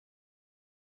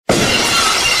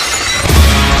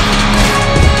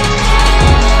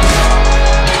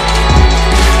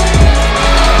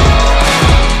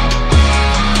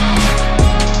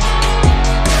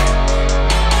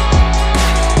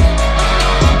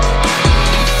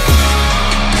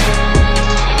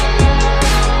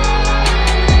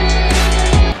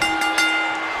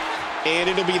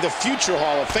future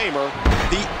Hall of Famer,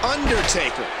 The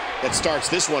Undertaker, that starts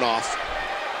this one off.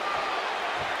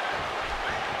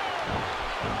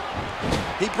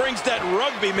 He brings that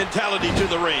rugby mentality to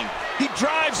the ring. He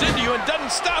drives into you and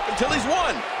doesn't stop until he's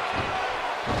won.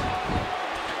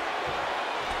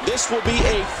 This will be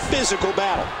a physical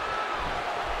battle.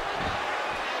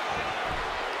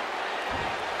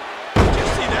 Did you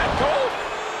see that, Cole?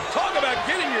 Talk about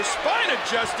getting your spine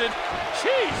adjusted.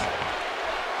 Jeez.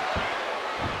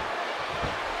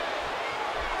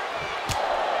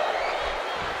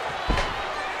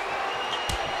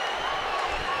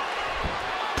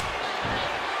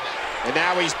 And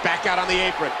now he's back out on the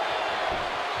apron.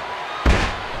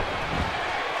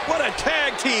 What a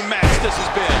tag team match this has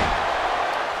been.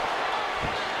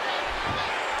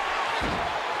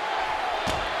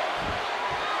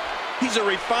 He's a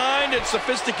refined and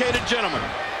sophisticated gentleman.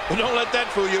 But don't let that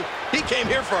fool you. He came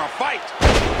here for a fight.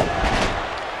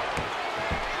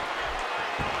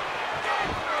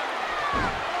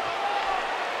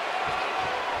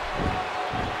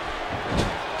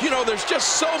 You know, there's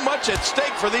just so much at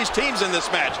stake for these teams in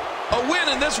this match. A win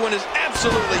in this one is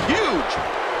absolutely huge.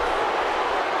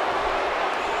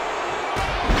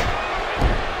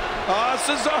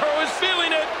 Cesaro is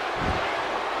feeling it.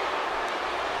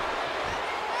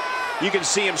 You can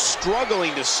see him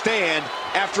struggling to stand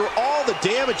after all the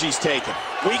damage he's taken.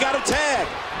 We got a tag.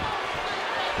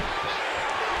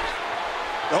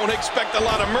 Don't expect a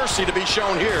lot of mercy to be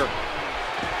shown here.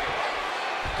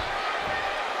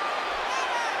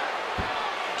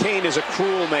 Kane is a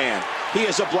cruel man. He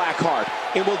has a black heart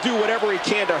and will do whatever he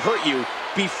can to hurt you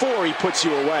before he puts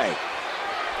you away.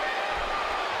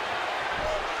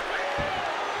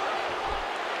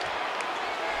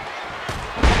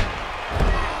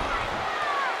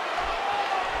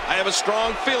 I have a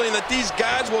strong feeling that these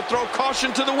guys will throw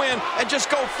caution to the wind and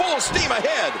just go full steam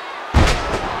ahead.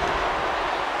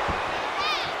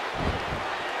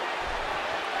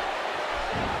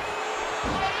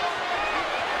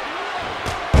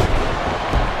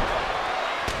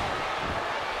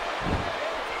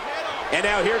 And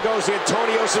now here goes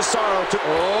Antonio Cesaro.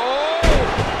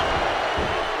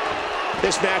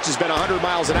 This match has been 100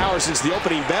 miles an hour since the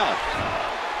opening bell.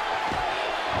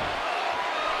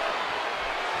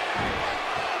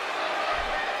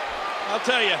 I'll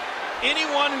tell you,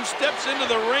 anyone who steps into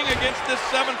the ring against this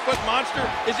 7-foot monster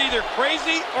is either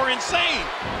crazy or insane.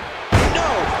 No!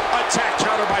 Attack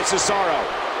counter by Cesaro.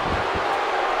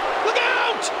 Look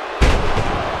out!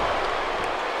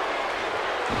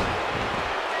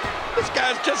 This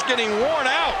guy's just getting worn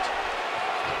out.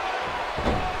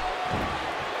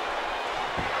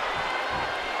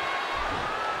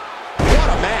 What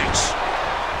a match!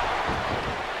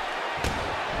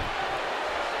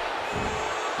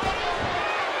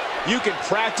 You can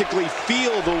practically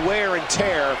feel the wear and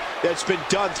tear that's been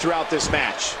done throughout this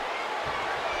match.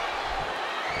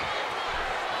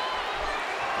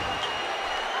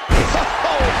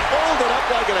 Oh, folded up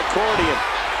like an accordion.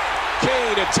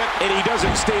 Kane attempt, and he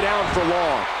doesn't stay down for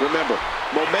long. Remember,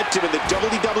 momentum in the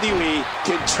WWE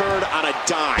can turn on a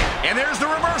dime. And there's the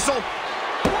reversal. 1,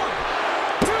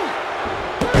 2, 3.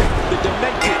 The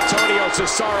demented Antonio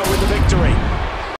Cesaro with the victory.